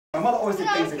mother always did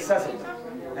things excessively.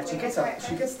 And she gets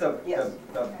the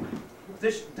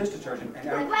dish detergent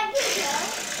and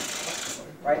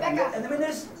right? And then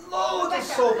there's loads of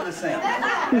soap in the sink.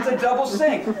 It's a double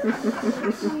sink.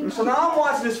 So now I'm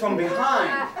watching this from behind.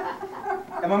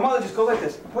 And my mother just goes like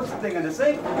this, puts the thing in the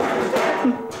sink.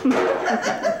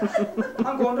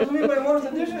 I'm going, doesn't anybody wash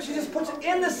the dishes? She just puts it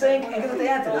in the sink and gives it to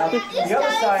Anthony. Now, the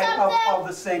other side of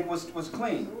the sink was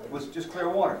clean, was just clear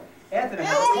water. Anthony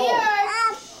had a cold.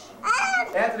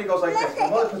 Anthony goes like this. My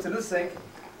mother puts it in the sink,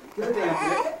 gives it to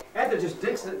Anthony. Anthony just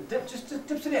dips it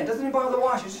in. Doesn't even bother to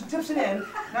wash it. She just dips it in.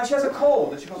 Now she has a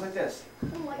cold, and she goes like this.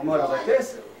 My mother goes like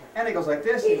this. Anthony goes like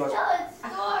this. He goes.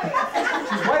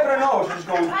 She's wiping her nose. She's just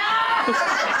going. So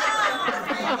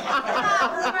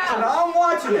now I'm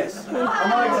watching this. My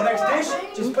mother gets the next dish.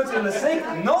 Just puts it in the sink.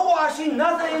 No washing.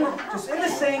 Nothing. Just in the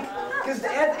sink. Because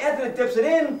Anthony dips it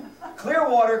in. Clear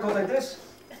water. Goes like this.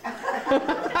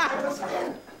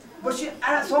 But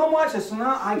so I'm watching this. So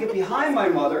now I get behind my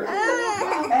mother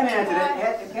and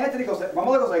Anntoinette. Anthony goes like, my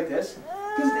mother goes like this.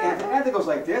 Anthony goes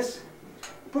like this.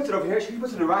 Puts it over here. She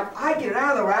puts it in the rack. I get it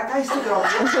out of the rack. I stick it over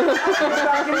here.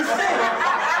 Back in the sink.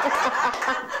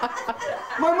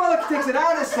 My mother takes it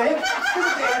out of the sink.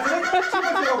 Gives it to Anthony. She puts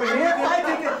it over here. I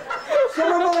take it. So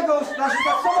my mother goes. Now she's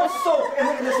got so much soap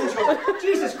in the sink. She goes,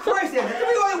 Jesus Christ, Anthony, did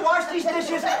we really wash these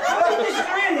dishes? What other dishes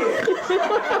are in here?